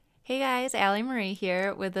Hey guys, Allie Marie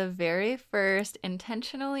here with the very first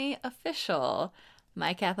intentionally official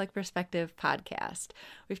My Catholic Perspective podcast.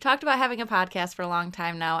 We've talked about having a podcast for a long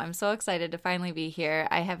time now. I'm so excited to finally be here.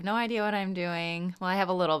 I have no idea what I'm doing. Well, I have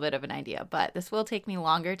a little bit of an idea, but this will take me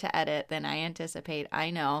longer to edit than I anticipate, I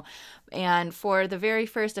know. And for the very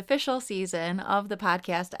first official season of the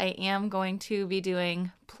podcast, I am going to be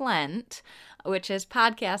doing Lent, which is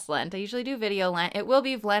podcast Lent. I usually do video Lent. It will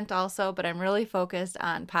be Lent also, but I'm really focused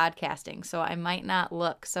on podcasting, so I might not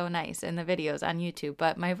look so nice in the videos on YouTube,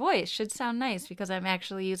 but my voice should sound nice because I'm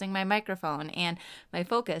actually using my microphone, and my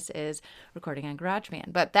focus is recording on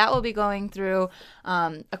GarageBand. But that will be going through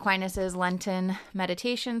Aquinas' Lenten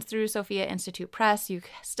meditations through Sophia Institute Press. You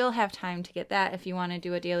still have time to get that if you want to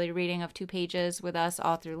do a daily reading of 2 pages with us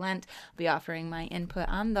all through Lent. I'll be offering my input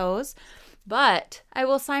on those. But I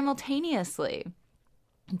will simultaneously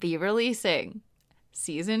be releasing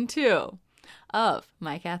season 2 of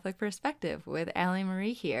My Catholic Perspective with Allie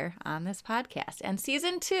Marie here on this podcast. And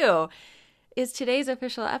season 2 is today's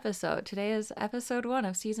official episode. Today is episode 1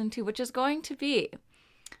 of season 2, which is going to be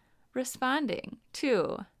responding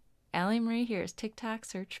to Allie Marie here's TikTok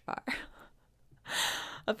search bar.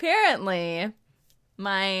 Apparently,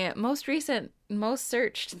 my most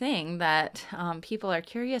searched thing that people are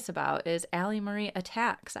curious about is Allie Marie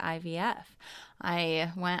attacks IVF.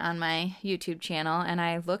 I went on my YouTube channel and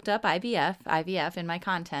I looked up IVF in my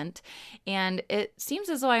content, and it seems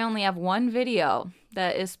as though I only have one video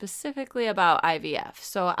that is specifically about IVF.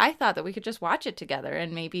 So I thought that we could just watch it together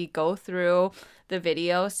and maybe go through the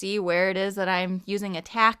video, see where it is that I'm using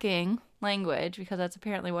attacking language, because that's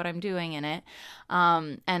apparently what I'm doing in it,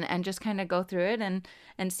 and just kind of go through it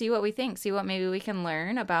and see what we think, see what maybe we can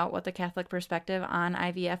learn about what the Catholic perspective on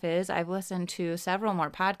IVF is. I've listened to several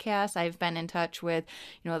more podcasts. I've been in touch with,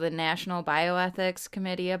 the National Bioethics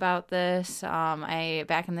Committee about this.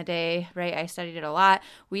 Back in the day, right, I studied it a lot.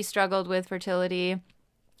 We struggled with fertility.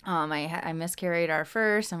 I miscarried our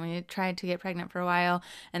first, and we tried to get pregnant for a while,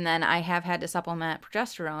 and then I have had to supplement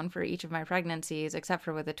progesterone for each of my pregnancies, except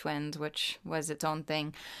for with the twins, which was its own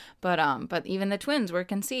thing. But even the twins were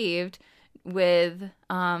conceived with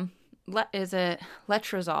is it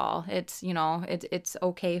letrozole? It's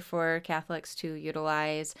okay for Catholics to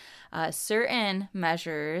utilize certain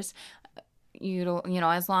measures,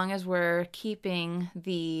 as long as we're keeping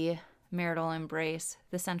the marital embrace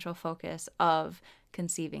the central focus of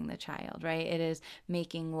conceiving the child, right? It is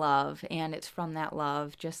making love, and it's from that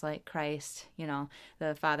love, just like Christ,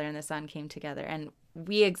 the Father and the Son came together, and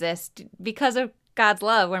we exist because of God's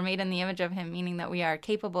love. We're made in the image of Him, meaning that we are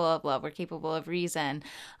capable of love, we're capable of reason,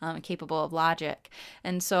 capable of logic.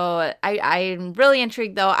 And so I'm really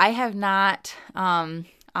intrigued, though. I have not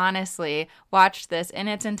honestly watched this in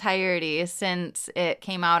its entirety since it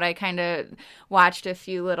came out. I kind of watched a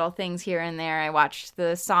few little things here and there. I watched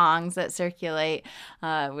the songs that circulate,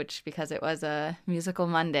 which, because it was a Musical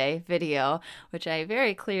Monday video, which I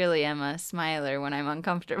very clearly am a smiler when I'm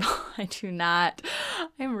uncomfortable.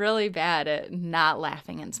 I'm really bad at not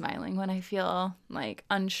laughing and smiling when I feel like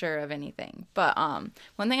unsure of anything. But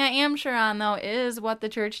one thing I am sure on, though, is what the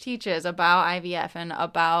church teaches about IVF and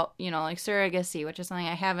about, like surrogacy, which is something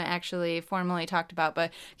I haven't actually formally talked about,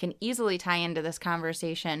 but can easily tie into this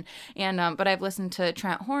conversation. And but I've listened to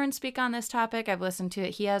Trent Horn speak on this topic. I've listened to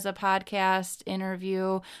it. He has a podcast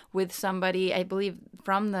interview with somebody, I believe,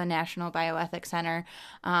 from the National Bioethics Center.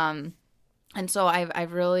 And so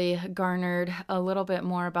I've really garnered a little bit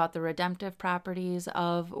more about the redemptive properties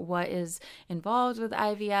of what is involved with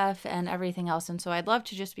IVF and everything else. And so I'd love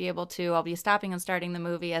to just be able to, I'll be stopping and starting the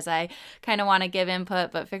movie as I kind of want to give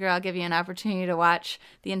input, but figure I'll give you an opportunity to watch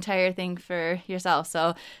the entire thing for yourself.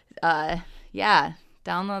 So,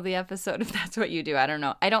 download the episode if that's what you do. I don't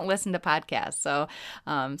know. I don't listen to podcasts, so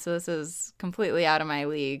this is completely out of my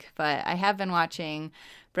league. But I have been watching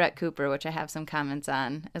Brett Cooper, which I have some comments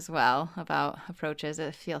on as well about approaches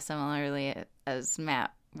that feel similarly as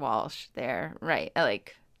Matt Walsh there. Right.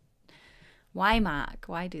 Why mock?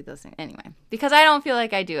 Why do those things? Anyway, because I don't feel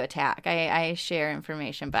like I do attack. I share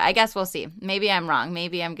information, but I guess we'll see. Maybe I'm wrong.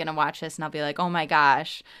 Maybe I'm going to watch this and I'll be like, oh my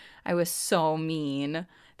gosh, I was so mean.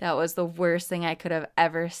 That was the worst thing I could have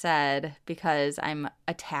ever said because I'm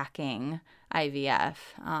attacking IVF.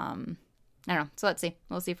 I don't know. So let's see.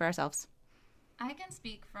 We'll see for ourselves. I can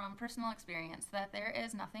speak from personal experience that there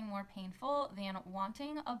is nothing more painful than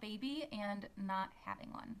wanting a baby and not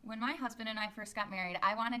having one. When my husband and I first got married,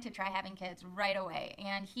 I wanted to try having kids right away,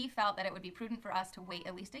 and he felt that it would be prudent for us to wait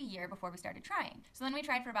at least a year before we started trying. So then we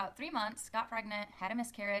tried for about 3 months, got pregnant, had a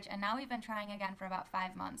miscarriage, and now we've been trying again for about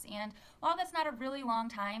 5 months. And while that's not a really long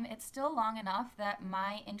time, it's still long enough that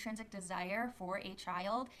my intrinsic desire for a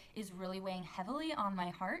child is really weighing heavily on my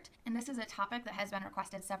heart. And this is a topic that has been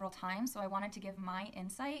requested several times, so I wanted to give my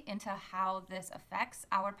insight into how this affects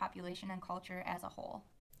our population and culture as a whole.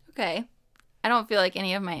 Okay. I don't feel like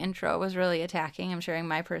any of my intro was really attacking. I'm sharing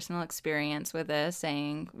my personal experience with this,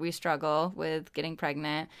 saying we struggle with getting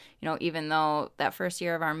pregnant. You know, even though that first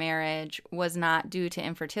year of our marriage was not due to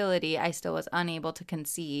infertility, I still was unable to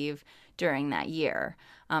conceive during that year.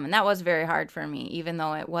 And that was very hard for me, even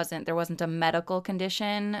though there wasn't a medical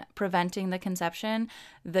condition preventing the conception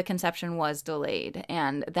was delayed.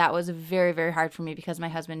 And that was very, very hard for me because my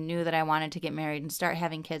husband knew that I wanted to get married and start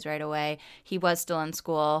having kids right away. He was still in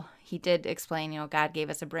school. He did explain, God gave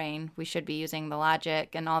us a brain. We should be using the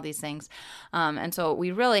logic and all these things. And so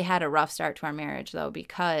we really had a rough start to our marriage, though,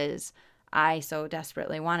 because I so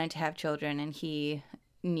desperately wanted to have children, and he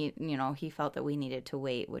felt that we needed to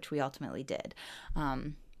wait, which we ultimately did.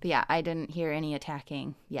 But yeah, I didn't hear any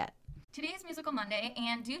attacking yet. Today's Musical Monday,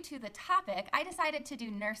 and due to the topic, I decided to do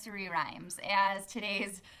nursery rhymes as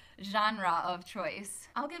today's genre of choice.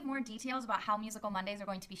 I'll give more details about how Musical Mondays are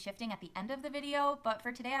going to be shifting at the end of the video, but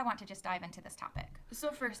for today I want to just dive into this topic. So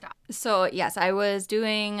first off. So yes, I was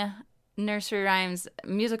doing nursery rhymes.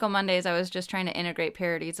 Musical Mondays, I was just trying to integrate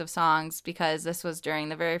parodies of songs because this was during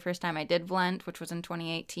the very first time I did Blent, which was in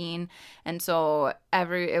 2018. And so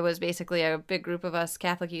it was basically a big group of us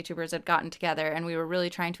Catholic YouTubers had gotten together, and we were really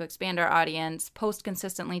trying to expand our audience, post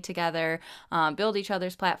consistently together, build each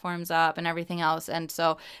other's platforms up and everything else. And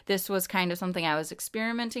so this was kind of something I was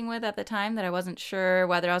experimenting with at the time that I wasn't sure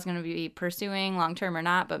whether I was going to be pursuing long term or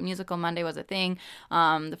not, but Musical Monday was a thing.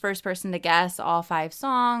 The first person to guess all 5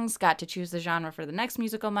 songs got to choose the genre for the next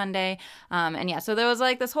Musical Monday. And yeah, so there was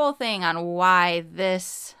like this whole thing on why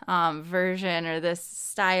this version or this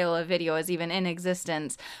style of video is even in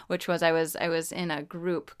existence, which was I was in a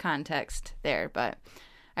group context there, but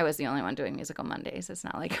I was the only one doing Musical Mondays. It's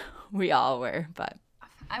not like we all were, but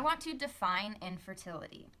I want to define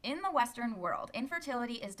infertility. In the Western world,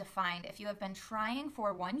 infertility is defined if you have been trying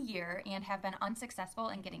for 1 year and have been unsuccessful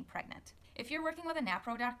in getting pregnant. If you're working with a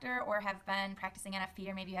NAPRO doctor or have been practicing NFP,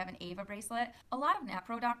 or maybe you have an AVA bracelet, a lot of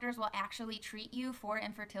NAPRO doctors will actually treat you for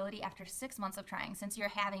infertility after 6 months of trying, since you're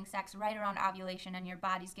having sex right around ovulation and your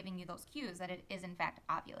body's giving you those cues that it is in fact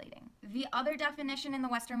ovulating. The other definition in the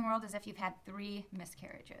Western world is if you've had 3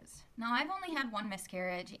 miscarriages. Now, I've only had 1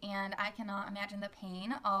 miscarriage, and I cannot imagine the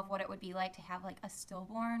pain of what it would be like to have like a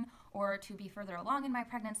stillborn or to be further along in my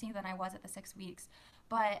pregnancy than I was at the 6 weeks.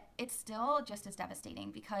 But it's still just as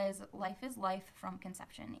devastating because life is life from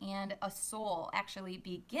conception, and a soul actually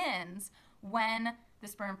begins when the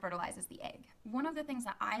sperm fertilizes the egg. One of the things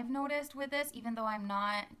that I've noticed with this, even though I'm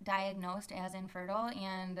not diagnosed as infertile,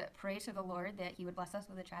 and pray to the Lord that he would bless us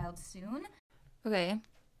with a child soon. Okay,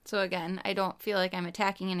 so again, I don't feel like I'm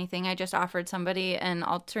attacking anything. I just offered somebody an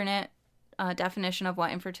alternate definition of what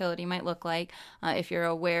infertility might look like. If you're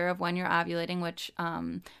aware of when you're ovulating, which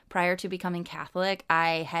prior to becoming Catholic,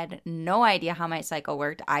 I had no idea how my cycle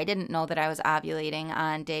worked. I didn't know that I was ovulating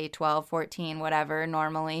on day 12, 14, whatever,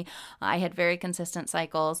 normally. I had very consistent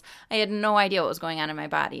cycles. I had no idea what was going on in my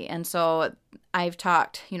body. And so I've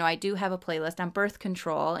talked, I do have a playlist on birth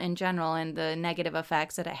control in general and the negative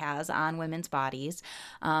effects that it has on women's bodies.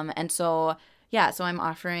 And so so I'm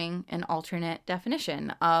offering an alternate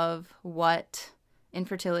definition of what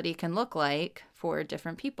infertility can look like for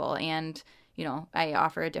different people. And, I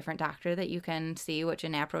offer a different doctor that you can see, which a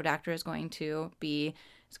NAPRO doctor is going to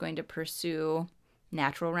pursue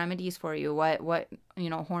natural remedies for you. What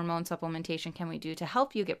hormone supplementation can we do to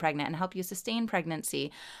help you get pregnant and help you sustain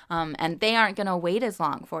pregnancy? And they aren't going to wait as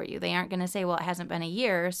long for you. They aren't going to say, well, it hasn't been a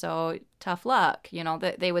year, so tough luck.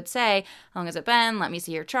 They would say, how long has it been? Let me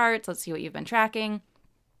see your charts. Let's see what you've been tracking.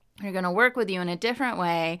 They're going to work with you in a different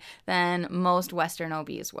way than most Western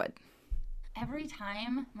OBs would. Every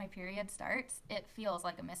time my period starts, it feels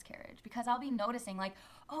like a miscarriage because I'll be noticing like,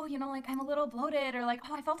 oh, I'm a little bloated, or like,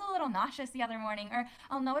 oh, I felt a little nauseous the other morning, or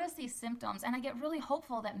I'll notice these symptoms and I get really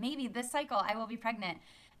hopeful that maybe this cycle I will be pregnant.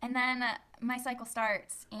 And then my cycle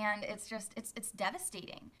starts and it's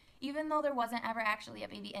devastating. Even though there wasn't ever actually a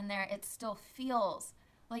baby in there, it still feels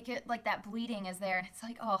like that bleeding is there. And it's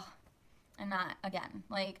like, oh, and not again.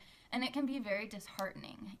 and it can be very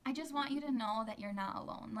disheartening. I just want you to know that you're not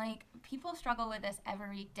alone. Like, people struggle with this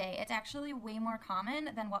every day. It's actually way more common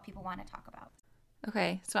than what people want to talk about.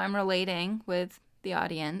 Okay, so I'm relating with the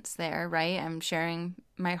audience there, right? I'm sharing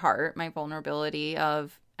my heart, my vulnerability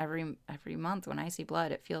of every month when I see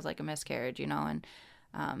blood, it feels like a miscarriage, and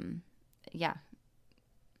yeah.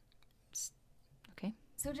 Okay.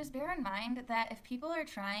 So just bear in mind that if people are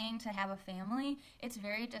trying to have a family, it's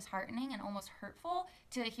very disheartening and almost hurtful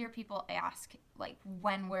to hear people ask, like,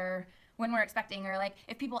 when we're expecting, or like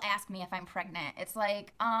if people ask me if I'm pregnant, it's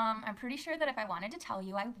like, I'm pretty sure that if I wanted to tell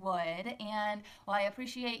you, I would. And while I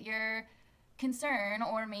appreciate your concern,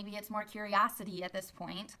 or maybe it's more curiosity at this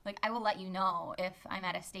point, like, I will let you know if I'm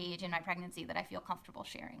at a stage in my pregnancy that I feel comfortable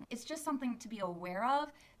sharing. It's just something to be aware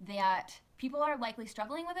of, that people are likely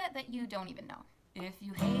struggling with it that you don't even know. If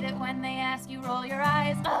you hate it when they ask you, roll your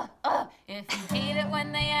eyes, If you hate it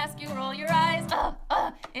when they ask you, roll your eyes,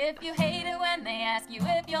 If you hate it when they ask you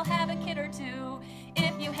if you'll have a kid or two.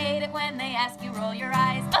 If you hate it when they ask you, roll your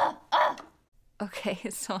eyes, Okay,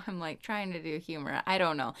 so I'm like trying to do humor. I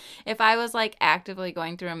don't know. If I was like actively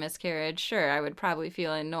going through a miscarriage, sure, I would probably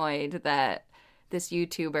feel annoyed that this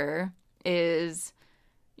YouTuber is,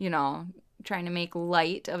 trying to make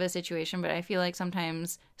light of a situation, but I feel like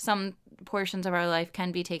sometimes some portions of our life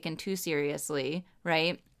can be taken too seriously,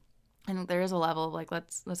 right? And there is a level of like,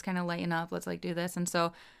 let's kind of lighten up, let's like do this. And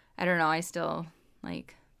so I don't know, I still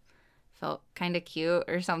like felt kind of cute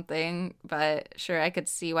or something, but sure, I could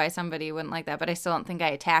see why somebody wouldn't like that, but I still don't think I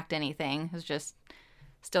attacked anything. I was just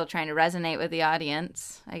still trying to resonate with the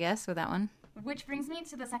audience, I guess, with that one. Which brings me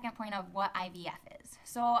to the second point of what IVF is.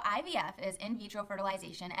 So IVF is in vitro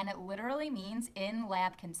fertilization, and it literally means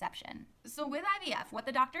in-lab conception. So with IVF, what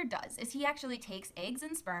the doctor does is he actually takes eggs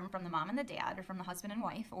and sperm from the mom and the dad, or from the husband and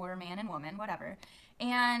wife, or man and woman, whatever,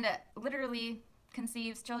 and literally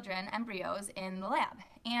conceives children, embryos, in the lab.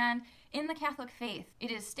 And in the Catholic faith,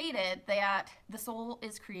 it is stated that the soul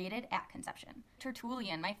is created at conception.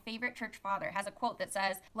 Tertullian, my favorite church father, has a quote that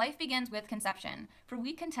says, "Life begins with conception, for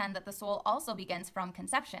we contend that the soul also begins from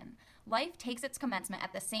conception. Life takes its commencement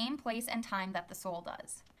at the same place and time that the soul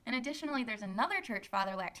does." And additionally, there's another church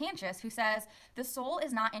father, Lactantius, who says, "The soul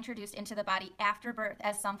is not introduced into the body after birth,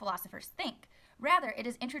 as some philosophers think. Rather, it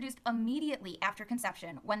is introduced immediately after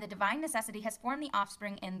conception, when the divine necessity has formed the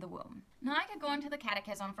offspring in the womb." Now, I could go into the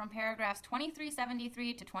Catechism from paragraphs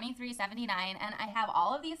 2373 to 2379, and I have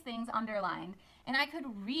all of these things underlined, and I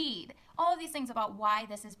could read all of these things about why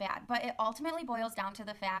this is bad, but it ultimately boils down to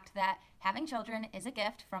the fact that having children is a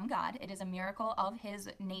gift from God. It is a miracle of his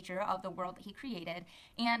nature, of the world that he created,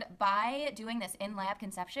 and by doing this in-lab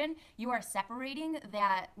conception, you are separating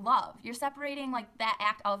that love. You're separating like that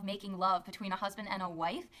act of making love between a husband and a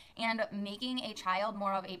wife, and making a child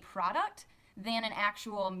more of a product than an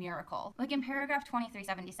actual miracle. Like in paragraph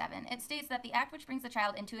 2377, it states that the act which brings the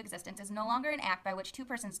child into existence is no longer an act by which two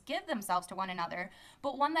persons give themselves to one another,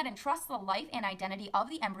 but one that entrusts the life and identity of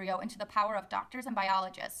the embryo into the power of doctors and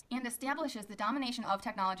biologists, and establishes the domination of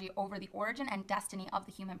technology over the origin and destiny of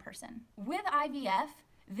the human person. With IVF,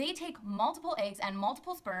 they take multiple eggs and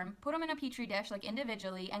multiple sperm, put them in a petri dish like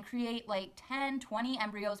individually, and create like 10, 20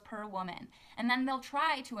 embryos per woman. And then they'll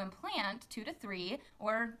try to implant 2 to 3,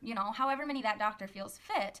 or, however many that doctor feels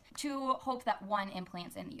fit, to hope that one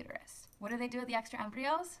implants in the uterus. What do they do with the extra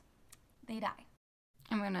embryos? They die.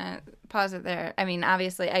 I'm going to pause it there. I mean,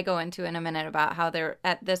 obviously, I go into in a minute about how there,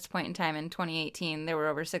 at this point in time in 2018, there were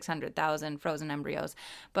over 600,000 frozen embryos.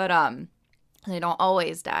 But, they don't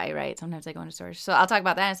always die, right? Sometimes they go into storage. So I'll talk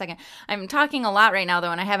about that in a second. I'm talking a lot right now,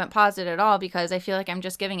 though, and I haven't paused it at all because I feel like I'm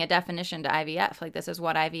just giving a definition to IVF. Like, this is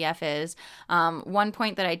what IVF is. One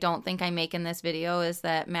point that I don't think I make in this video is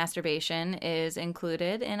that masturbation is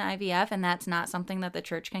included in IVF, and that's not something that the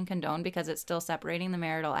church can condone because it's still separating the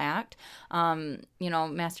marital act.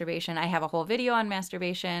 Masturbation, I have a whole video on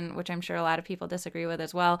masturbation, which I'm sure a lot of people disagree with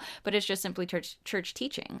as well, but it's just simply church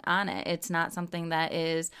teaching on it. It's not something that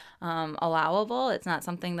is allowed. It's not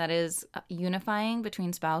something that is unifying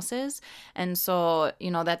between spouses. And so,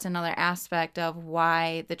 that's another aspect of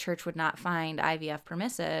why the church would not find IVF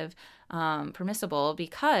permissible,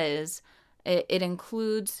 because it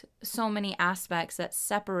includes so many aspects that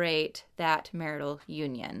separate that marital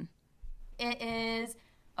union. It is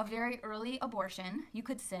a very early abortion, you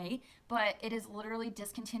could say, but it is literally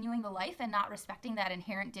discontinuing the life and not respecting that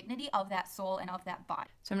inherent dignity of that soul and of that body.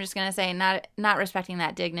 So I'm just going to say not respecting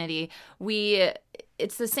that dignity.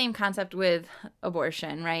 It's the same concept with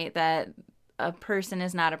abortion, right? That a person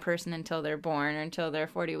is not a person until they're born or until they're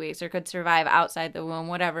 40 weeks or could survive outside the womb,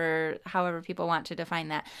 however people want to define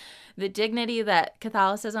that. The dignity that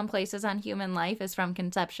Catholicism places on human life is from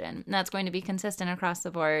conception. And that's going to be consistent across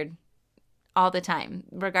the board all the time.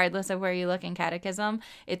 Regardless of where you look in catechism,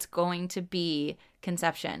 it's going to be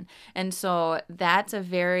conception. And so that's a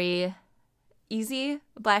very easy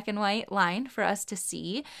black and white line for us to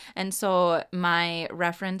see. And so my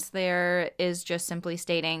reference there is just simply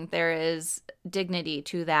stating there is dignity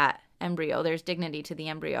to that embryo. There's dignity to the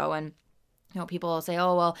embryo. And people will say,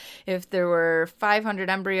 oh, well, if there were 500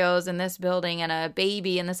 embryos in this building and a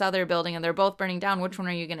baby in this other building and they're both burning down, which one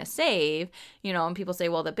are you going to save? And people say,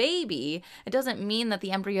 well, the baby. It doesn't mean that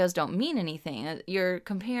the embryos don't mean anything. You're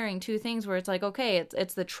comparing two things where it's like, okay,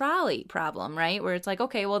 it's the trolley problem, right? Where it's like,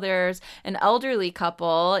 okay, well, there's an elderly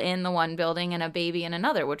couple in the one building and a baby in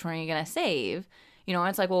another. Which one are you going to save?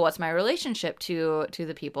 It's like, well, what's my relationship to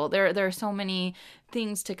the people? There are so many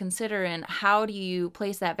things to consider, and how do you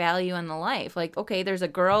place that value in the life? Like, okay, there's a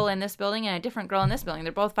girl in this building and a different girl in this building.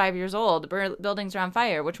 They're both 5 years old. The buildings are on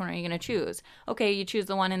fire. Which one are you going to choose? Okay, you choose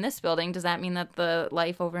the one in this building. Does that mean that the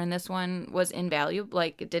life over in this one was invaluable?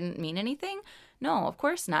 Like, it didn't mean anything? No, of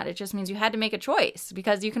course not. It just means you had to make a choice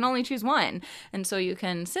because you can only choose one. And so you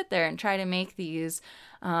can sit there and try to make these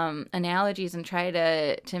analogies and try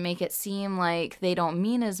to make it seem like they don't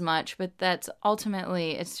mean as much, but that's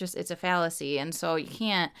ultimately, it's a fallacy. And so you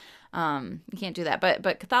can't do that.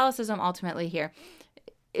 But Catholicism ultimately here,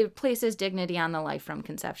 it places dignity on the life from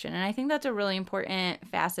conception. And I think that's a really important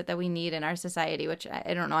facet that we need in our society, which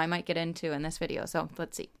I don't know, I might get into in this video. So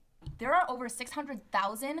let's see. There are over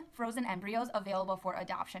 600,000 frozen embryos available for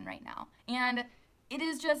adoption right now. And it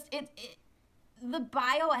is just, the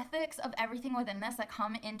bioethics of everything within this that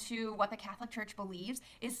come into what the Catholic Church believes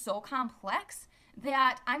is so complex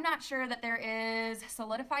that I'm not sure that there is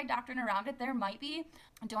solidified doctrine around it. There might be.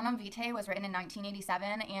 Donum Vitae was written in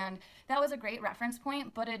 1987, and that was a great reference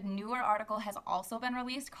point, but a newer article has also been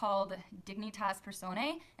released called Dignitas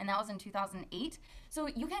Personae, and that was in 2008. So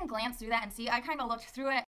you can glance through that and see, I kind of looked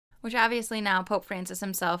through it. Which obviously now Pope Francis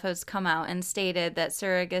himself has come out and stated that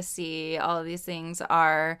surrogacy, all of these things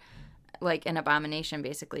are like an abomination,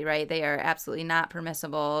 basically, right? They are absolutely not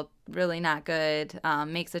permissible, really not good,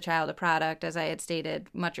 makes the child a product, as I had stated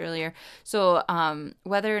much earlier. So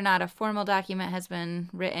whether or not a formal document has been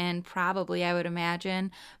written, probably, I would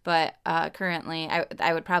imagine, but currently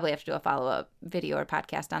I would probably have to do a follow-up video or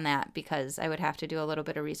podcast on that because I would have to do a little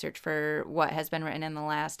bit of research for what has been written in the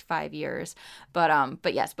last 5 years.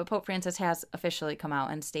 But yes, Pope Francis has officially come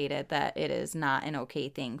out and stated that it is not an okay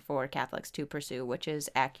thing for Catholics to pursue, which is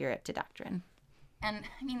accurate to doctrine. And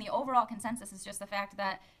I mean, the overall consensus is just the fact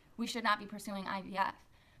that we should not be pursuing IVF.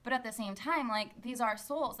 But at the same time, like, these are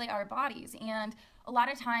souls, they are bodies. And a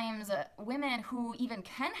lot of times women who even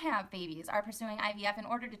can have babies are pursuing IVF in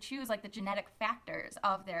order to choose like the genetic factors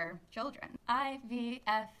of their children.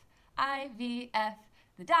 IVF, IVF,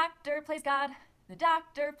 the doctor plays God. The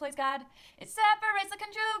doctor plays God. It separates the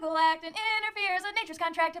conjugal act and interferes with nature's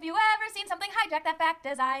contract. Have you ever seen something hijack that fact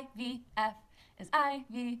as IVF? As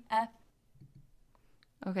IVF.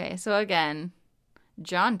 Okay, so again,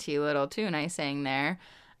 jaunty little tune I sang there.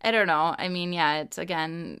 I don't know. I mean, yeah, it's,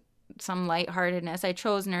 again, some lightheartedness. I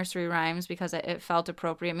chose nursery rhymes because it felt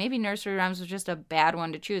appropriate. Maybe nursery rhymes was just a bad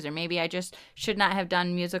one to choose, or maybe I just should not have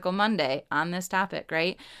done Musical Monday on this topic,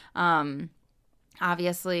 right?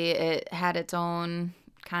 Obviously, it had its own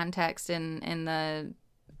context in the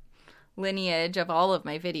lineage of all of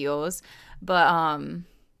my videos, but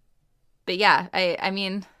yeah, I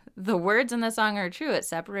mean, the words in the song are true. It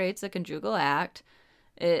separates the conjugal act.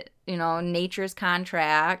 It, nature's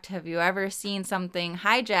contract. Have you ever seen something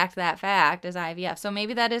hijack that fact as IVF? So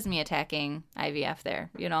maybe that is me attacking IVF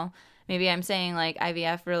there, Maybe I'm saying, like,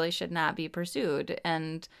 IVF really should not be pursued,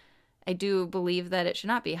 and I do believe that it should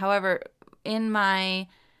not be. However, in my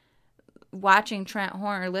watching Trent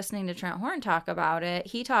Horn or listening to Trent Horn talk about it,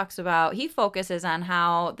 he focuses on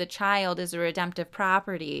how the child is a redemptive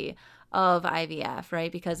property of IVF,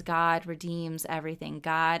 right? Because God redeems everything.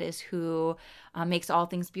 God is who makes all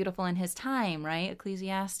things beautiful in his time, right?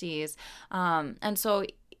 Ecclesiastes. And so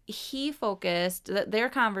their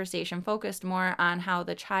conversation focused more on how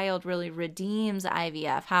the child really redeems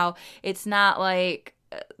IVF, how it's not like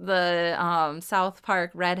the South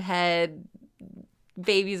Park redhead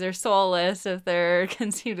babies are soulless if they're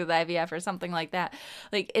conceived with IVF or something like that.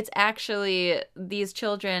 Like, it's actually, these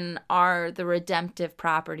children are the redemptive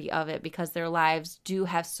property of it because their lives do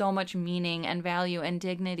have so much meaning and value and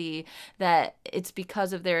dignity that it's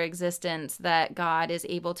because of their existence that God is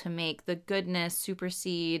able to make the goodness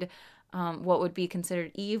supersede what would be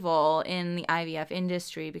considered evil in the IVF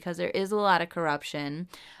industry, because there is a lot of corruption.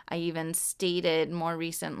 I even stated more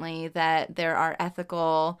recently that there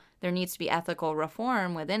needs to be ethical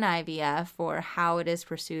reform within IVF for how it is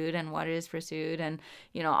pursued and what it is pursued, and,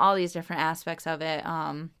 all these different aspects of it,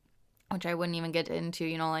 which I wouldn't even get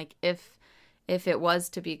into, like if it was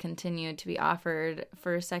to be continued to be offered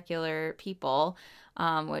for secular people,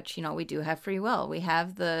 which, we do have free will. We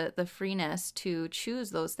have the freeness to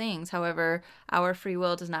choose those things. However, our free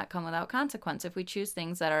will does not come without consequence. If we choose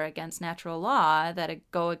things that are against natural law,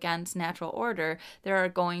 that go against natural order, there are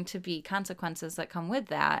going to be consequences that come with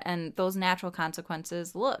that. And those natural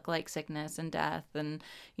consequences look like sickness and death and,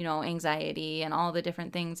 anxiety and all the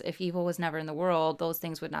different things. If evil was never in the world, those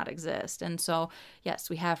things would not exist. And so, yes,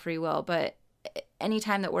 we have free will, but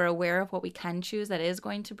anytime that we're aware of what we can choose that is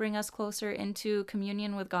going to bring us closer into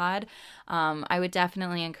communion with God, I would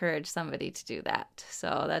definitely encourage somebody to do that.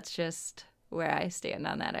 So that's just where I stand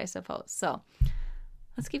on that, I suppose. So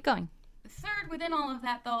let's keep going. Third, within all of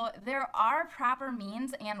that, though, there are proper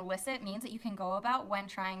means and licit means that you can go about when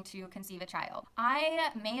trying to conceive a child.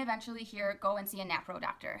 I may eventually go and see a napro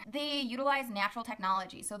doctor. They utilize natural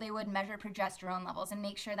technology, so they would measure progesterone levels and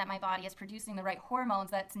make sure that my body is producing the right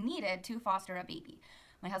hormones that's needed to foster a baby.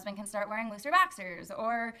 My husband can start wearing looser boxers,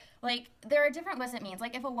 or there are different licit means.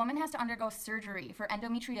 If a woman has to undergo surgery for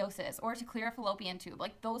endometriosis or to clear a fallopian tube,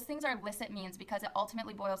 those things are licit means, because it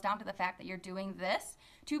ultimately boils down to the fact that you're doing this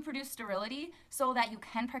to produce sterility so that you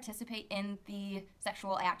can participate in the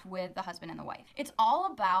sexual act with the husband and the wife. It's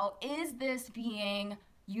all about, is this being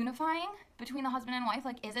unifying between the husband and wife?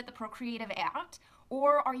 Is it the procreative act?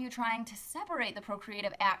 Or are you trying to separate the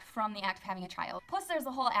procreative act from the act of having a child? Plus, there's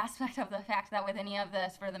the whole aspect of the fact that with any of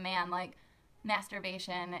this, for the man,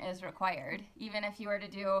 masturbation is required. Even if you were to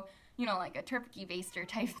do, a turkey baster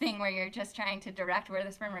type thing where you're just trying to direct where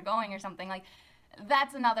the sperm are going or something,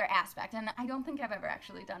 that's another aspect. And I don't think I've ever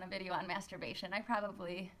actually done a video on masturbation. I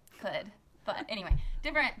probably could. But anyway,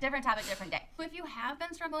 different topic, different day. So if you have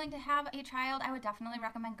been struggling to have a child, I would definitely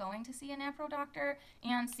recommend going to see a napro doctor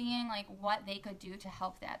and seeing what they could do to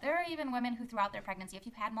help that. There are even women who throughout their pregnancy, if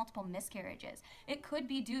you've had multiple miscarriages, it could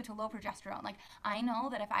be due to low progesterone. I know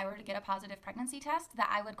that if I were to get a positive pregnancy test, that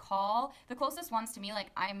I would call the closest ones to me.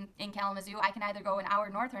 I'm in Kalamazoo, I can either go an hour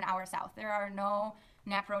north or an hour south. There are no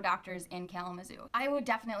napro doctors in Kalamazoo. I would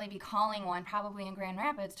definitely be calling one, probably in Grand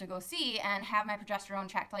Rapids, to go see and have my progesterone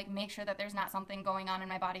checked, make sure that there's not something going on in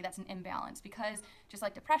my body that's an imbalance, because just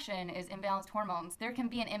like depression is imbalanced hormones, there can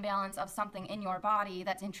be an imbalance of something in your body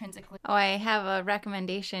that's intrinsically... Oh, I have a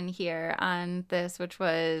recommendation here on this, which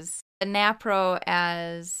was a napro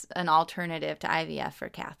as an alternative to IVF for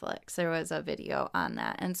Catholics. There was a video on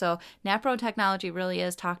that. And so napro technology really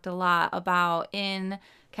is talked a lot about in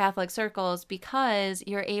Catholic circles, because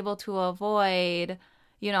you're able to avoid,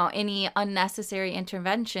 any unnecessary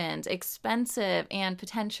interventions, expensive and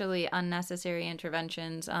potentially unnecessary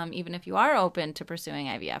interventions, even if you are open to pursuing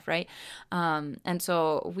IVF, right? And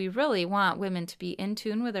so we really want women to be in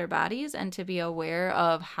tune with their bodies and to be aware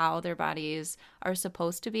of how their bodies are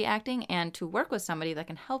supposed to be acting, and to work with somebody that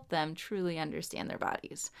can help them truly understand their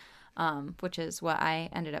bodies, which is what I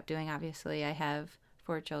ended up doing. Obviously, I have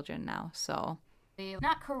 4 children now, so...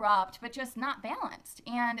 not corrupt, but just not balanced.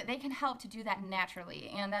 And they can help to do that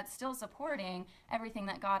naturally. And that's still supporting everything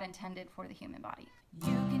that God intended for the human body.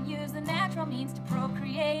 You can use the natural means to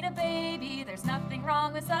procreate a baby. There's nothing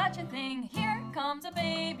wrong with such a thing. Here comes a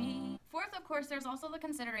baby. Fourth, of course, there's also the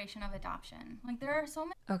consideration of adoption. There are so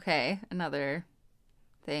many... Okay, another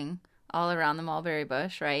thing all around the mulberry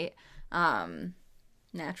bush, right?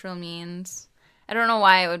 Natural means... I don't know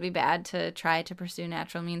why it would be bad to try to pursue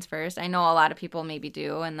natural means first. I know a lot of people maybe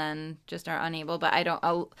do and then just are unable, but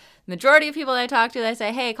majority of people that I talk to, they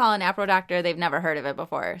say, hey, call a napro doctor. They've never heard of it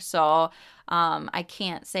before. So I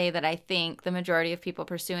can't say that I think the majority of people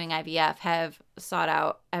pursuing IVF have sought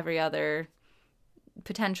out every other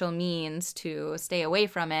potential means to stay away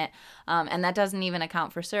from it. And that doesn't even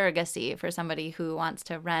account for surrogacy, for somebody who wants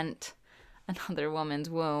to rent another woman's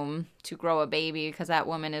womb to grow a baby because that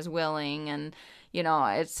woman is willing. And,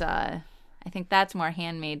 it's, I think that's more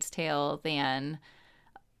Handmaid's Tale than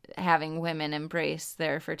having women embrace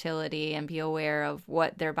their fertility and be aware of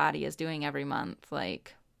what their body is doing every month. I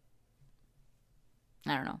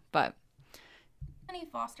don't know, but... many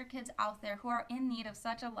foster kids out there who are in need of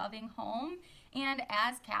such a loving home, And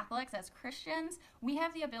as Catholics, as Christians, we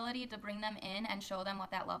have the ability to bring them in and show them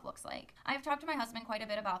what that love looks like. I've talked to my husband quite a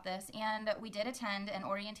bit about this, and we did attend an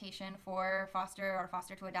orientation for foster or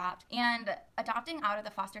foster to adopt. And adopting out of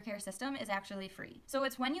the foster care system is actually free. So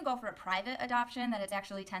it's when you go for a private adoption that it's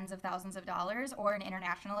actually tens of thousands of dollars, or an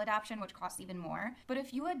international adoption, which costs even more. But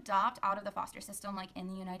if you adopt out of the foster system, like in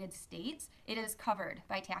the United States, it is covered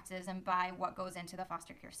by taxes and by what goes into the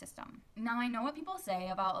foster care system. Now, I know what people say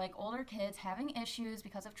about like older kids having issues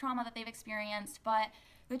because of trauma that they've experienced, but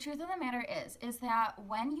the truth of the matter is that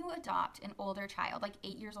when you adopt an older child, like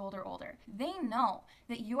 8 years old or older, they know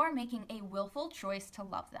that you are making a willful choice to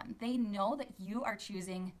love them. They know that you are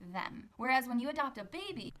choosing them. Whereas when you adopt a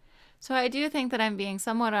baby... So I do think that I'm being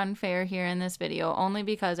somewhat unfair here in this video, only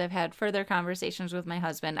because I've had further conversations with my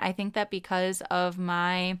husband. I think that because of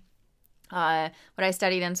my... what I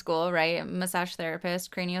studied in school, right? Massage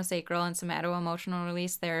therapist, craniosacral and somato-emotional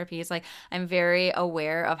release therapies. Like, I'm very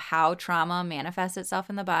aware of how trauma manifests itself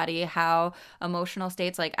in the body, how emotional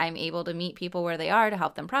states, like I'm able to meet people where they are to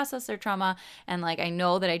help them process their trauma. And like, I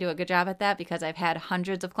know that I do a good job at that because I've had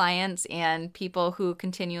hundreds of clients and people who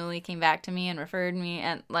continually came back to me and referred me.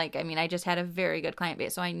 And like, I mean, I just had a very good client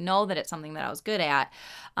base. So I know that it's something that I was good at.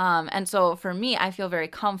 And so for me, I feel very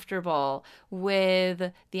comfortable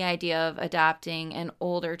with the idea of adopting an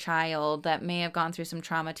older child that may have gone through some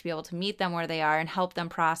trauma to be able to meet them where they are and help them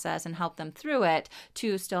process and help them through it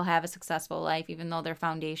to still have a successful life, even though their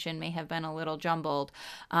foundation may have been a little jumbled.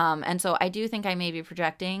 And so I do think I may be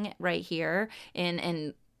projecting right here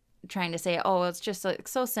in trying to say, oh, it's just like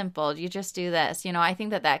so simple. You just do this. You know, I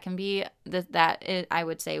think that can be, I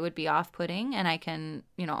would say would be off-putting. And I can,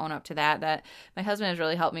 own up to that my husband has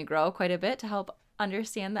really helped me grow quite a bit to help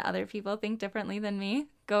understand that other people think differently than me.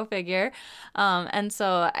 Go figure. And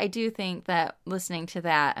so I do think that listening to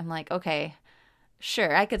that, I'm like, okay,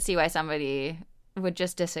 sure, I could see why somebody would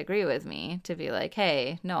just disagree with me, to be like,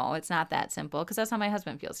 hey, no, it's not that simple. Because that's how my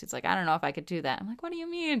husband feels. He's like, I don't know if I could do that. I'm like, what do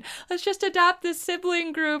you mean? Let's just adopt this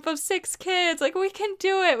sibling group of 6 kids. Like, we can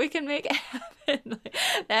do it. We can make it happen. Like,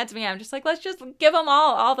 that's me. I'm just like, let's just give them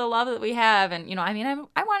all the love that we have. And,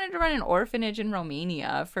 I wanted to run an orphanage in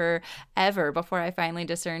Romania forever before I finally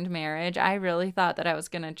discerned marriage. I really thought that I was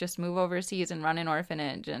going to just move overseas and run an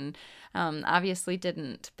orphanage, and obviously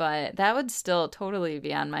didn't, but that would still totally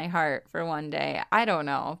be on my heart for one day. I don't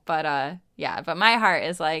know, but yeah, but my heart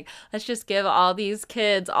is like, let's just give all these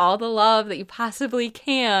kids all the love that you possibly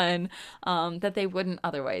can, that they wouldn't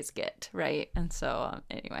otherwise get, right? And so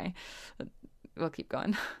anyway, we'll keep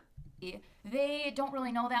going. They don't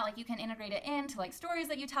really know that. Like, you can integrate it into like stories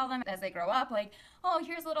that you tell them as they grow up. Like, oh,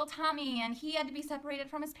 here's little Tommy, and he had to be separated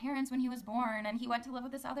from his parents when he was born, and he went to live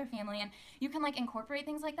with this other family. And you can like incorporate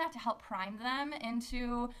things like that to help prime them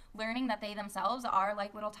into learning that they themselves are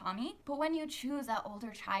like little Tommy. But when you choose that older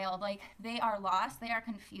child, like, they are lost, they are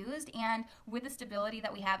confused, and with the stability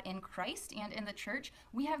that we have in Christ and in the church,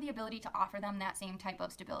 we have the ability to offer them that same type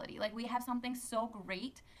of stability. Like, we have something so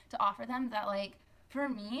great to offer them that, like, for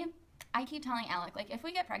me, I keep telling Alec, like, if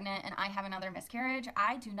we get pregnant and I have another miscarriage,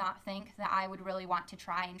 I do not think that I would really want to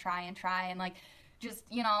try and like just,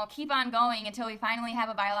 keep on going until we finally have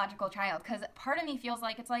a biological child. Because part of me feels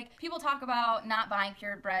like, it's like people talk about not buying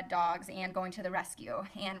purebred dogs and going to the rescue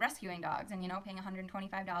and rescuing dogs and, paying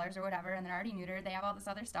 $125 or whatever, and they're already neutered, they have all this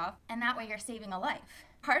other stuff, and that way you're saving a life.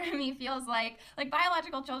 Part of me feels like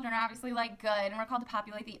biological children are obviously like good, and we're called to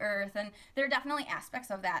populate the earth, and there are definitely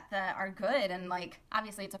aspects of that are good, and like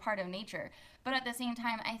obviously it's a part of nature. But at the same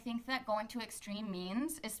time, I think that going to extreme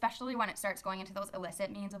means, especially when it starts going into those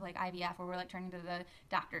illicit means of like IVF, where we're like turning to the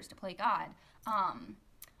doctors to play God,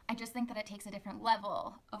 I just think that it takes a different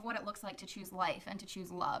level of what it looks like to choose life and to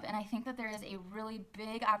choose love. And I think that there is a really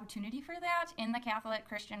big opportunity for that in the Catholic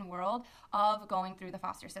Christian world, of going through the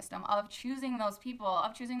foster system, of choosing those people,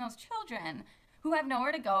 of choosing those children who have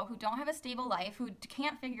nowhere to go, who don't have a stable life, who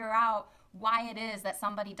can't figure out why it is that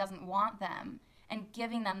somebody doesn't want them, and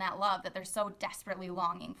giving them that love that they're so desperately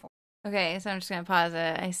longing for. Okay, so I'm just going to pause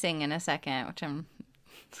it. I sing in a second, which I'm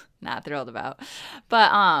not thrilled about.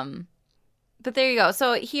 But there you go.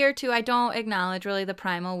 So here too, I don't acknowledge really the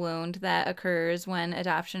primal wound that occurs when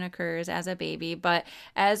adoption occurs as a baby. But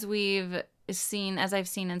as I've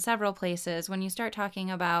seen in several places, when you start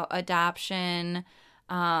talking about adoption,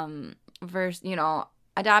 adoption versus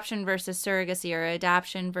surrogacy, or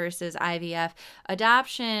adoption versus IVF,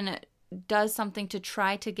 adoption does something to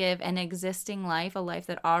try to give an existing life, a life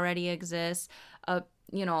that already exists, a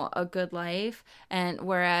good life. And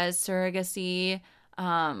whereas surrogacy,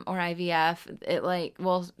 or IVF,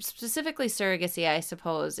 specifically surrogacy, I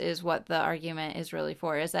suppose, is what the argument is really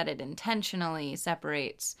for, is that it intentionally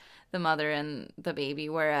separates the mother and the baby,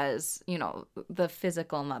 whereas, you know, the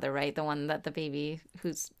physical mother, right? The one that the baby,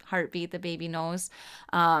 whose heartbeat the baby knows.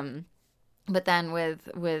 But then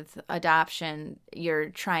with adoption, you're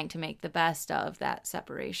trying to make the best of that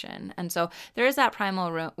separation. And so there is that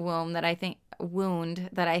primal wound that I think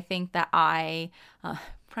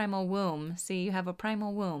primal womb. See, you have a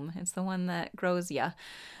primal womb. It's the one that grows you.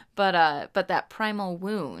 But that primal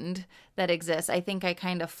wound that exists, I think I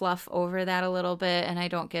kind of fluff over that a little bit, and I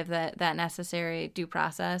don't give that necessary due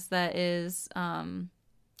process that is,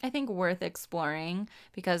 I think, worth exploring,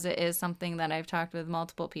 because it is something that I've talked with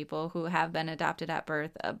multiple people who have been adopted at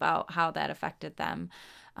birth about how that affected them,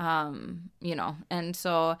 you know. And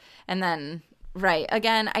so, and then, right,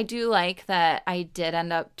 again, I do like that I did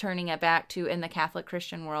end up turning it back to, in the Catholic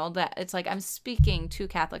Christian world, that it's like I'm speaking to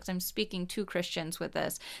Catholics, I'm speaking to Christians with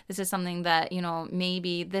this. This is something that, you know,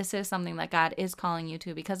 maybe this is something that God is calling you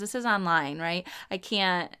to, because this is online, right? I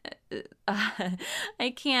can't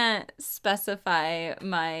specify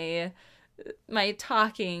my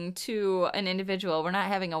talking to an individual. We're not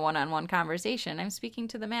having a one-on-one conversation. I'm speaking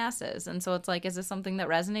to the masses. And so it's like, is this something that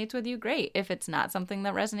resonates with you? Great. If it's not something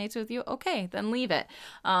that resonates with you, okay, then leave it.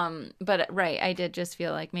 But right, I did just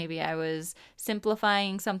feel like maybe I was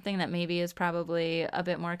simplifying something that maybe is probably a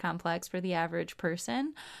bit more complex for the average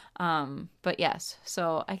person. But yes,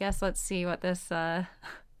 so I guess let's see what this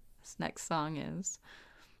next song is.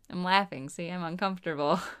 I'm laughing. See, I'm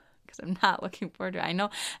uncomfortable. Because I'm not looking forward to it. I know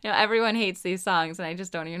everyone hates these songs, and I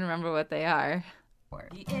just don't even remember what they are.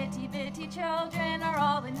 The itty bitty children are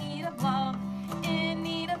all in need of love, in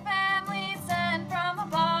need of families sent from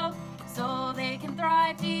above, so they can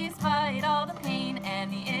thrive despite all the pain. And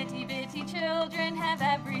the itty bitty children have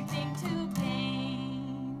everything to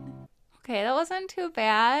gain. Okay, that wasn't too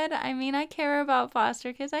bad. I mean, I care about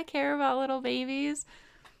foster kids. I care about little babies.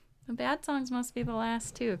 The bad songs must be the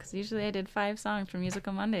last two, because usually I did 5 songs for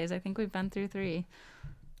Musical Mondays. I think we've been through 3.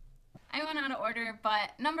 I went out of order,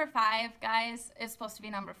 but number 5, guys, is supposed to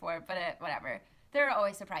be number 4, but whatever. There are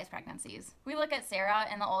always surprise pregnancies. We look at Sarah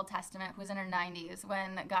in the Old Testament, who was in her 90s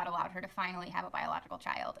when God allowed her to finally have a biological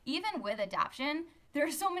child. Even with adoption, there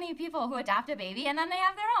are so many people who adopt a baby and then they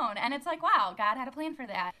have their own. And it's like, wow, God had a plan for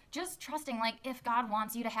that. Just trusting, like, if God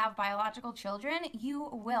wants you to have biological children, you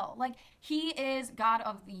will. Like, he is God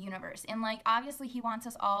of the universe. And, like, obviously he wants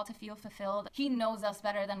us all to feel fulfilled. He knows us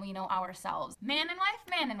better than we know ourselves. Man and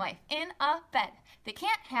wife, in a bed. They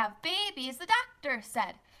can't have babies, the doctor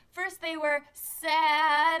said. First they were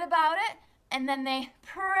sad about it, and then they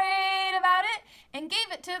prayed about it and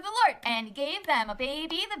gave it to the Lord. And he gave them a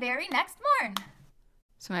baby the very next morn.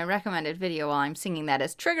 So my recommended video while I'm singing that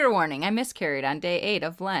is trigger warning. I miscarried on day 8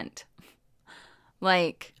 of Lent.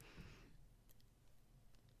 Like,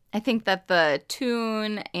 I think that the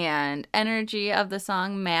tune and energy of the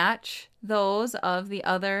song match those of the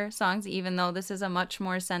other songs, even though this is a much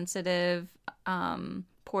more sensitive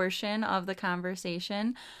portion of the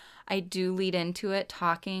conversation. I do lead into it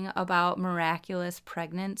talking about miraculous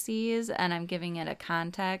pregnancies, and I'm giving it a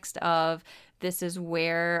context of this is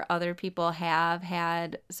where other people have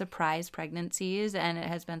had surprise pregnancies, and it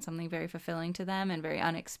has been something very fulfilling to them and very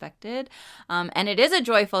unexpected. And it is a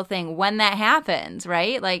joyful thing when that happens,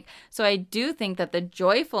 right? Like, so I do think that the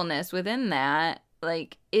joyfulness within that,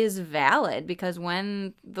 like, is valid, because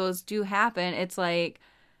when those do happen, it's like,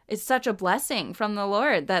 it's such a blessing from the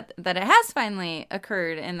Lord that it has finally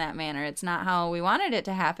occurred in that manner. It's not how we wanted it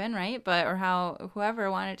to happen, right? But, or how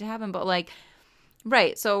whoever wanted it to happen. But, like,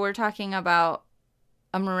 right. So we're talking about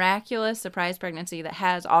a miraculous surprise pregnancy that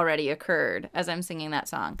has already occurred as I'm singing that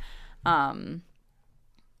song.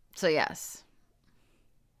 So yes.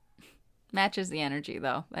 Matches the energy,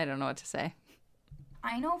 though. I don't know what to say.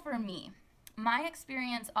 I know for me, my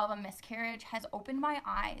experience of a miscarriage has opened my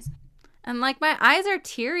eyes. And, like, my eyes are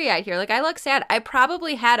teary-eyed here. Like, I look sad. I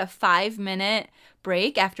probably had a 5-minute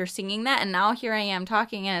break after singing that, and now here I am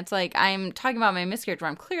talking, and it's like I'm talking about my miscarriage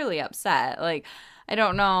where I'm clearly upset. Like, I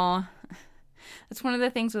don't know. That's one of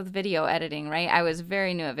the things with video editing, right? I was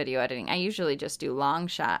very new at video editing. I usually just do long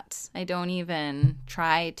shots. I don't even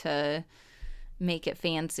try to make it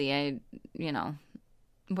fancy.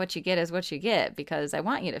 What you get is what you get, because I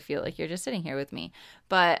want you to feel like you're just sitting here with me.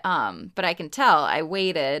 But I can tell I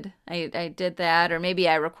waited. I did that, or maybe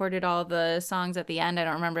I recorded all the songs at the end. I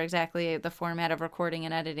don't remember exactly the format of recording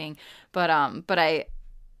and editing, but I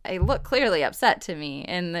look clearly upset to me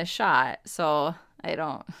in this shot. So I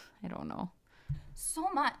don't know. So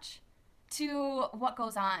much to what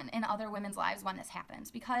goes on in other women's lives when this happens,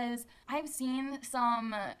 because I've seen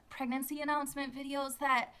some pregnancy announcement videos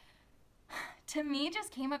that to me just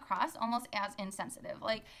came across almost as insensitive.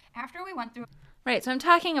 Like, after we went through... Right. So I'm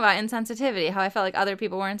talking about insensitivity, how I felt like other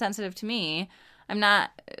people were insensitive to me. I'm not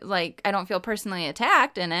like, I don't feel personally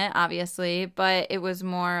attacked in it, obviously, but it was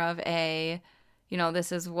more of a,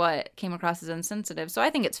 this is what came across as insensitive. So I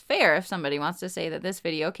think it's fair if somebody wants to say that this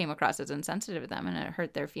video came across as insensitive to them and it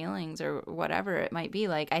hurt their feelings or whatever it might be.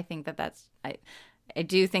 Like, I think I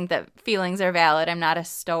do think that feelings are valid. I'm not a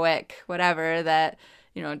stoic, whatever that,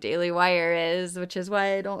 Daily Wire is, which is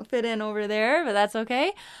why I don't fit in over there, but that's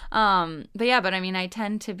okay. But I mean, I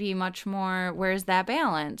tend to be much more, where's that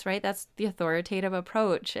balance, right? That's the authoritative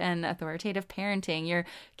approach and authoritative parenting. You're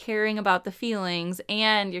caring about the feelings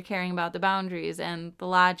and you're caring about the boundaries and the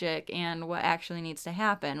logic and what actually needs to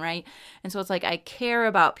happen, right? And so it's like, I care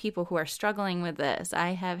about people who are struggling with this. I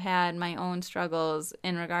have had my own struggles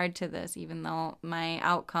in regard to this, even though my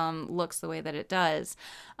outcome looks the way that it does.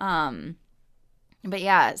 But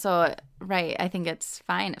yeah, so, right, I think it's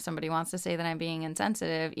fine if somebody wants to say that I'm being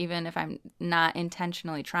insensitive, even if I'm not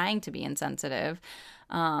intentionally trying to be insensitive.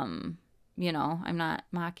 I'm not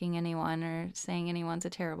mocking anyone or saying anyone's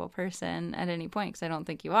a terrible person at any point, because I don't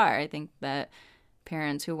think you are. I think that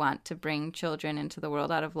parents who want to bring children into the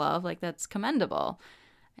world out of love, like, that's commendable.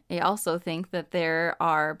 I also think that there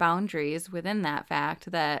are boundaries within that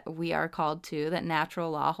fact that we are called to, that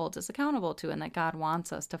natural law holds us accountable to, and that God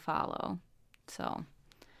wants us to follow. So,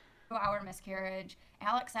 our miscarriage,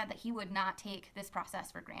 Alex said that he would not take this process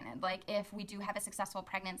for granted. Like, if we do have a successful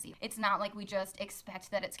pregnancy, it's not like we just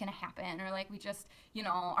expect that it's going to happen, or like we just,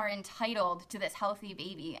 are entitled to this healthy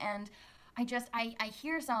baby. And I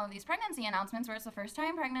hear some of these pregnancy announcements where it's the first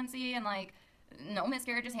time pregnancy and like no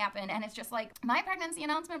miscarriages happen, and it's just like, my pregnancy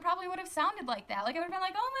announcement probably would have sounded like that. Like, I would have been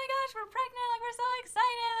like, oh my gosh, we're pregnant, like, we're so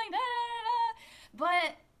excited, like, da da da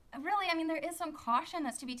da. But really, I mean, there is some caution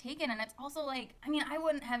that's to be taken, and it's also like, I mean, I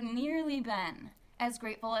wouldn't have nearly been as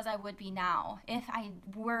grateful as I would be now if I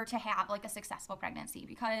were to have like a successful pregnancy,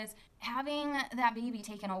 because having that baby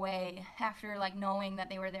taken away after like knowing that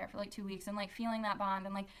they were there for like 2 weeks and like feeling that bond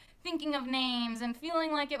and like thinking of names and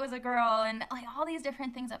feeling like it was a girl and like all these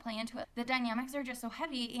different things that play into it, the dynamics are just so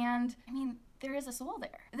heavy. And I mean, there is a soul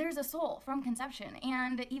there. There's a soul from conception.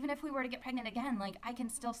 And even if we were to get pregnant again, like, I can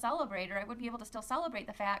still celebrate, or I would be able to still celebrate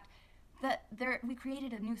the fact that we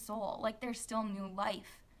created a new soul. Like, there's still new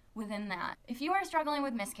life within that. If you are struggling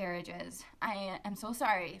with miscarriages, I am so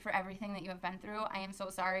sorry for everything that you have been through. I am so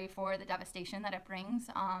sorry for the devastation that it brings.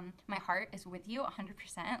 My heart is with you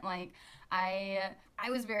 100%. Like, I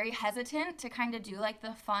was very hesitant to kind of do like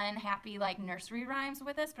the fun, happy, like nursery rhymes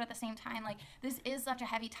with this, but at the same time, like, this is such a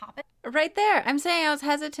heavy topic. Right there. I'm saying I was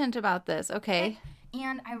hesitant about this. Okay.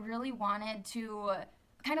 And I really wanted to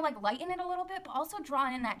kind of like lighten it a little bit, but also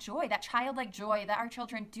draw in that joy, that childlike joy that our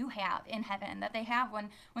children do have in heaven, that they have when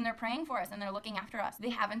they're praying for us and they're looking after us.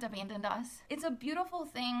 They haven't abandoned us. It's a beautiful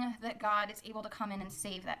thing that God is able to come in and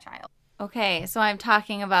save that child. Okay, so I'm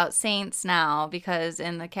talking about saints now, because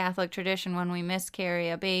in the Catholic tradition, when we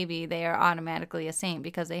miscarry a baby, they are automatically a saint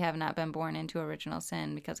because they have not been born into original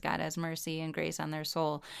sin, because God has mercy and grace on their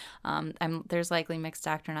soul. There's likely mixed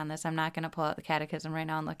doctrine on this. I'm not going to pull out the catechism right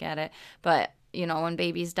now and look at it, but when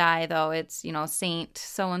babies die, though, it's, Saint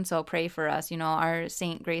so-and-so, pray for us. Our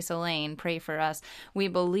Saint Grace Elaine, pray for us. We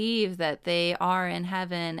believe that they are in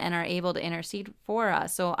heaven and are able to intercede for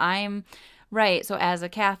us. So I'm right. So as a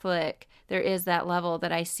Catholic, there is that level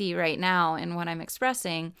that I see right now in what I'm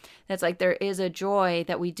expressing. That's like, there is a joy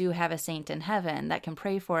that we do have a saint in heaven that can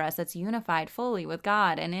pray for us, that's unified fully with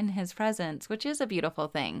God and in his presence, which is a beautiful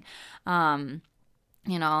thing. And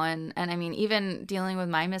I mean, even dealing with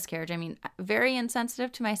my miscarriage, I mean, very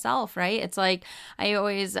insensitive to myself, right? It's like,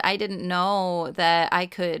 I didn't know that I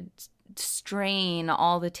could strain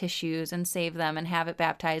all the tissues and save them and have it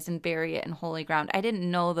baptized and bury it in holy ground. I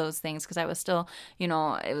didn't know those things because I was still,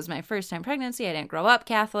 it was my first time pregnancy. I didn't grow up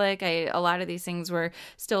Catholic. A lot of these things were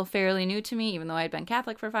still fairly new to me, even though I'd been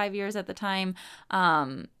Catholic for 5 years at the time.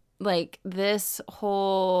 Like this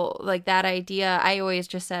whole, like that idea, I always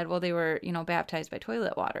just said, well, they were, baptized by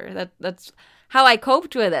toilet water. That's how I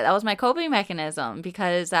coped with it. That was my coping mechanism,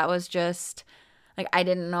 because that was just like, I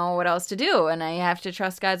didn't know what else to do. And I have to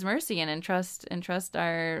trust God's mercy and entrust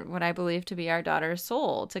our, what I believe to be our daughter's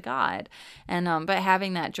soul to God. And, but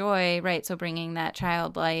having that joy, right. So bringing that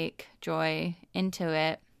childlike joy into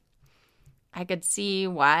it, I could see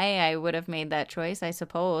why I would have made that choice, I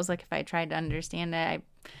suppose. Like, if I tried to understand it,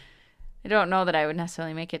 I don't know that I would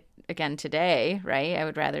necessarily make it again today, right? I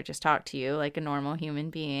would rather just talk to you like a normal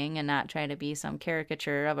human being and not try to be some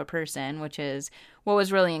caricature of a person, which is what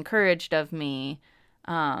was really encouraged of me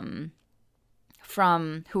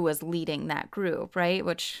from who was leading that group, right?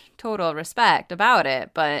 Which total respect about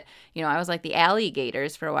it. But, I was like the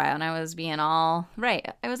alligators for a while, and I was being all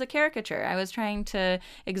right. I was a caricature. I was trying to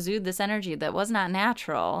exude this energy that was not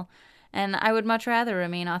natural. And I would much rather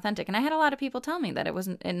remain authentic. And I had a lot of people tell me that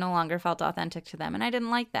it no longer felt authentic to them. And I didn't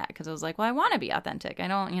like that because I was like, well, I want to be authentic. I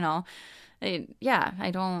don't,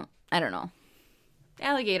 I don't know.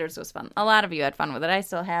 Alligators was fun. A lot of you had fun with it. I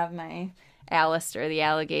still have my Alistair, the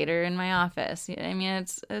alligator, in my office. I mean,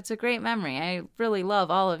 it's a great memory. I really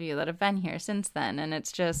love all of you that have been here since then. And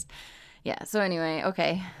it's just, yeah. So anyway,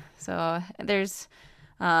 okay. So there's,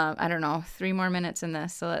 I don't know, 3 more minutes in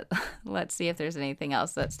this. So let's see if there's anything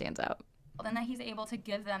else that stands out. And that he's able to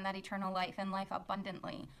give them that eternal life and life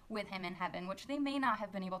abundantly with him in heaven, which they may not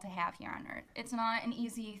have been able to have here on earth. It's not an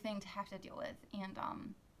easy thing to have to deal with. And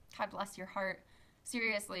God bless your heart,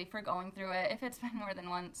 seriously, for going through it. If it's been more than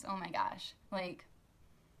once, oh my gosh. Like,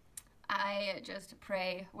 I just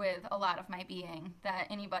pray with a lot of my being that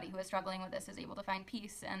anybody who is struggling with this is able to find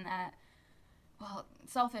peace, and that, well,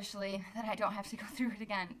 selfishly, that I don't have to go through it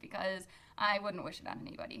again, because I wouldn't wish it on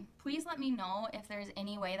anybody. Please let me know if there's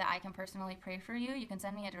any way that I can personally pray for you. You can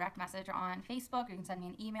send me a direct message on Facebook, or you can send me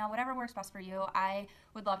an email, whatever works best for you. I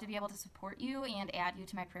would love to be able to support you and add you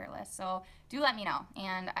to my prayer list. So do let me know,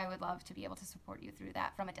 and I would love to be able to support you through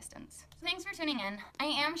that from a distance. So thanks for tuning in. I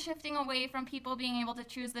am shifting away from people being able to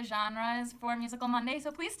choose the genres for Musical Monday,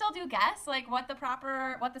 so please still do guess like what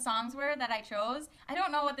the songs were that I chose. I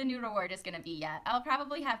don't know what the new reward is going to be yet. I'll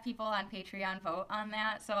probably have people on Patreon vote on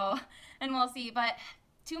that, and we'll see. But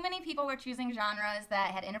too many people were choosing genres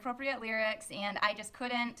that had inappropriate lyrics, and I just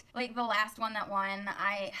couldn't. Like the last one that won,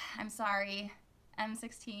 I'm sorry,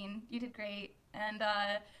 M16, you did great, and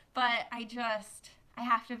but I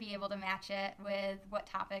have to be able to match it with what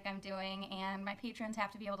topic I'm doing, and my patrons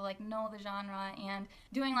have to be able to like know the genre. And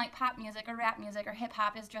doing like pop music or rap music or hip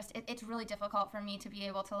hop is just it's really difficult for me to be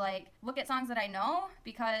able to like look at songs that I know,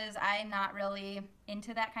 because I'm not really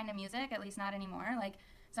into that kind of music, at least not anymore. Like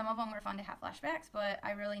some of them were fun to have flashbacks, but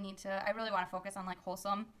I really want to focus on like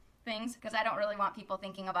wholesome things, because I don't really want people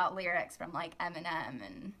thinking about lyrics from like Eminem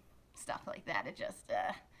and stuff like that. It just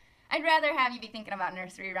I'd rather have you be thinking about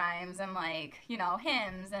nursery rhymes and like,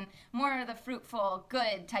 hymns and more of the fruitful,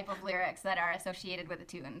 good type of lyrics that are associated with the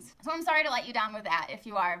tunes. So I'm sorry to let you down with that if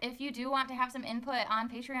you are. If you do want to have some input on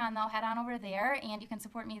Patreon, though, head on over there and you can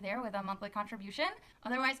support me there with a monthly contribution.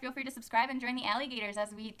 Otherwise, feel free to subscribe and join the alligators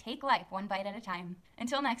as we take life one bite at a time.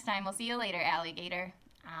 Until next time, we'll see you later, alligator.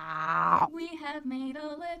 Ow. We have made a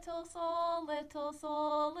little soul, little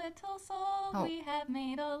soul, little soul. Oh. We have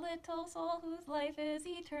made a little soul whose life is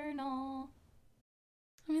eternal.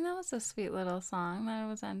 I mean, that was a sweet little song that it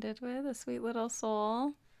was ended with, a sweet little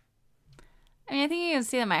soul. I mean, I think you can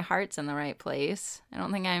see that my heart's in the right place. I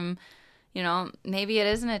don't think I'm, maybe it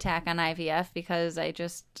is an attack on IVF because I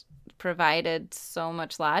just provided so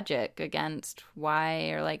much logic against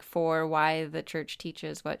for why the church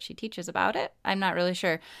teaches what she teaches about it. I'm not really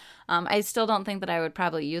sure. I still don't think that I would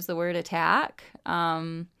probably use the word attack.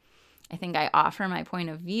 I think I offer my point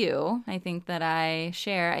of view. I think that I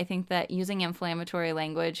think that using inflammatory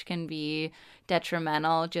language can be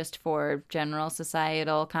detrimental just for general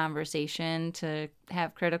societal conversation, to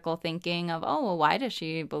have critical thinking of, oh, well, why does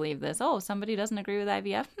she believe this? Oh, somebody doesn't agree with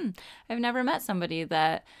IVF. I've never met somebody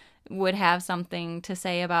that would have something to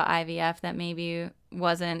say about IVF that maybe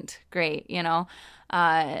wasn't great,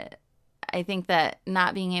 I think that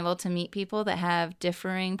not being able to meet people that have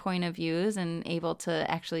differing point of views and able to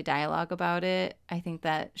actually dialogue about it, I think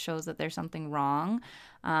that shows that there's something wrong.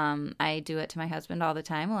 I do it to my husband all the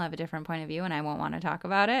time. We'll have a different point of view and I won't want to talk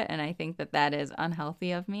about it. And I think that that is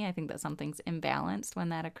unhealthy of me. I think that something's imbalanced when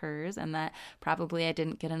that occurs, and that probably I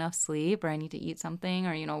didn't get enough sleep, or I need to eat something,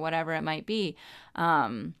 or, whatever it might be.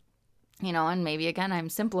 And maybe, again, I'm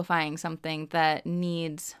simplifying something that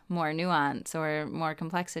needs more nuance or more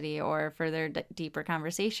complexity or further deeper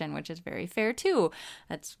conversation, which is very fair, too.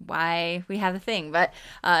 That's why we have the thing. But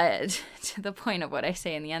to the point of what I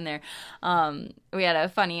say in the end there, we had a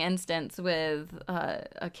funny instance with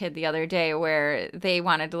a kid the other day where they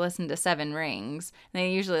wanted to listen to Seven Rings.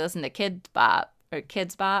 They usually listen to Kids Bop,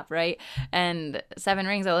 right? And Seven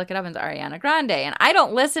Rings, I look it up, and it's Ariana Grande. And I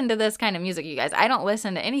don't listen to this kind of music, you guys. I don't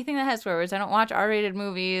listen to anything that has swear words. I don't watch R-rated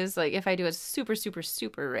movies. Like, if I do, it's super, super,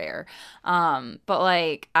 super rare. So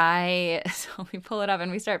we pull it up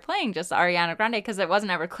and we start playing just Ariana Grande, because it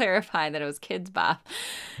wasn't ever clarified that it was Kids Bop.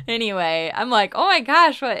 Anyway, I'm like, oh my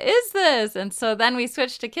gosh, what is this? And so then we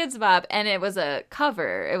switched to Kids Bop, and it was a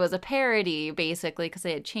cover. It was a parody, basically, because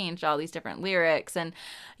they had changed all these different lyrics. And,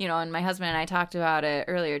 and my husband and I talked about it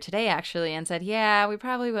earlier today, actually, and said, yeah, we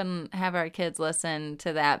probably wouldn't have our kids listen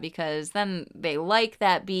to that because then they like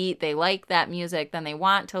that beat, they like that music, then they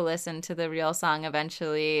want to listen to the real song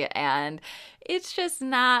eventually, and it's just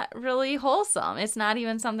not really wholesome. It's not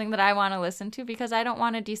even something that I want to listen to because I don't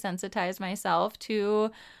want to desensitize myself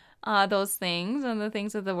to those things and the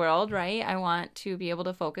things of the world, right? I want to be able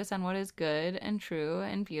to focus on what is good and true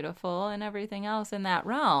and beautiful and everything else in that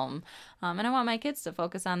realm. And I want my kids to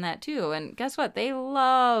focus on that too. And guess what? They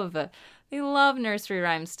love nursery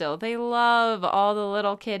rhymes still. They love all the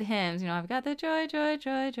little kid hymns. I've got the joy, joy,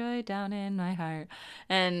 joy, joy down in my heart.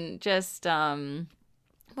 And just,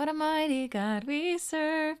 what a mighty God we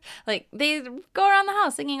serve. Like, they go around the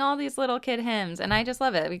house singing all these little kid hymns, and I just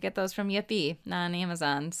love it. We get those from Yippee on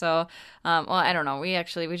Amazon. So, well, I don't know. We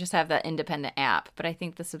just have that independent app, but I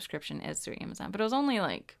think the subscription is through Amazon. But it was only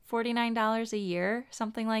like $49 a year,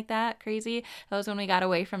 something like that. Crazy. That was when we got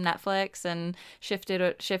away from Netflix and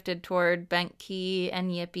shifted toward Bentkey and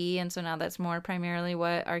Yippee, and so now that's more primarily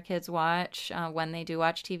what our kids watch when they do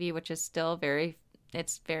watch TV, which is still very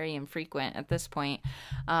infrequent at this point.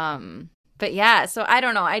 But yeah, so I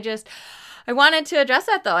don't know. I wanted to address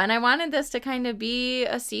that though. And I wanted this to kind of be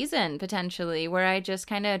a season potentially where I just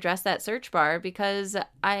kind of address that search bar, because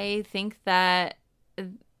I think that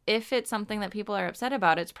if it's something that people are upset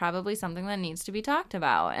about, it's probably something that needs to be talked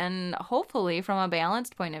about. And hopefully from a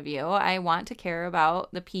balanced point of view, I want to care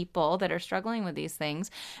about the people that are struggling with these things.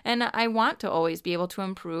 And I want to always be able to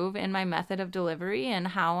improve in my method of delivery and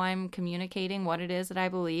how I'm communicating what it is that I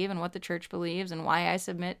believe and what the church believes and why I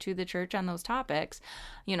submit to the church on those topics.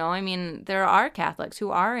 There are Catholics who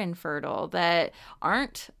are infertile that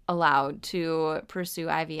aren't allowed to pursue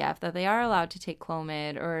IVF, that they are allowed to take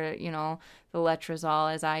Clomid or, the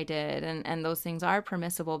letrozole as I did. And those things are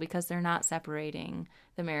permissible because they're not separating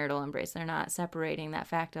the marital embrace. They're not separating that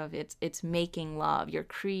fact of it's making love. You're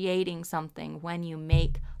creating something when you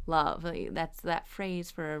make love. That's that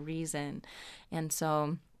phrase for a reason. And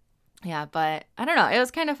so, yeah, but I don't know. It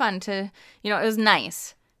was kind of fun to, it was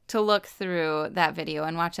nice to look through that video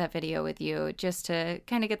and watch that video with you just to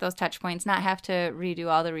kind of get those touch points, not have to redo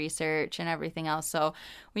all the research and everything else. So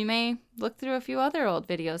we may look through a few other old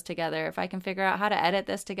videos together if I can figure out how to edit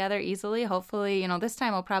this together easily. Hopefully, this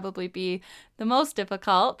time will probably be the most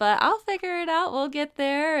difficult, but I'll figure it out. We'll get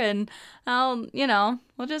there, and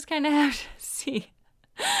we'll just kind of have to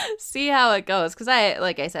see how it goes. Because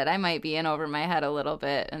like I said, I might be in over my head a little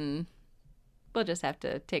bit, and we'll just have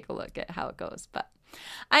to take a look at how it goes. But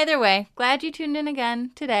either way, glad you tuned in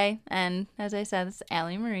again today. And as I said, it's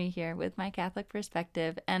Allie Marie here with my Catholic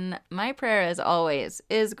perspective. And my prayer, as always,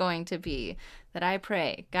 is going to be that I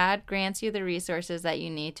pray God grants you the resources that you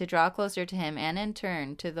need to draw closer to Him and in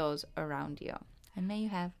turn to those around you. And may you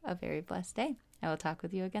have a very blessed day. I will talk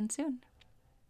with you again soon.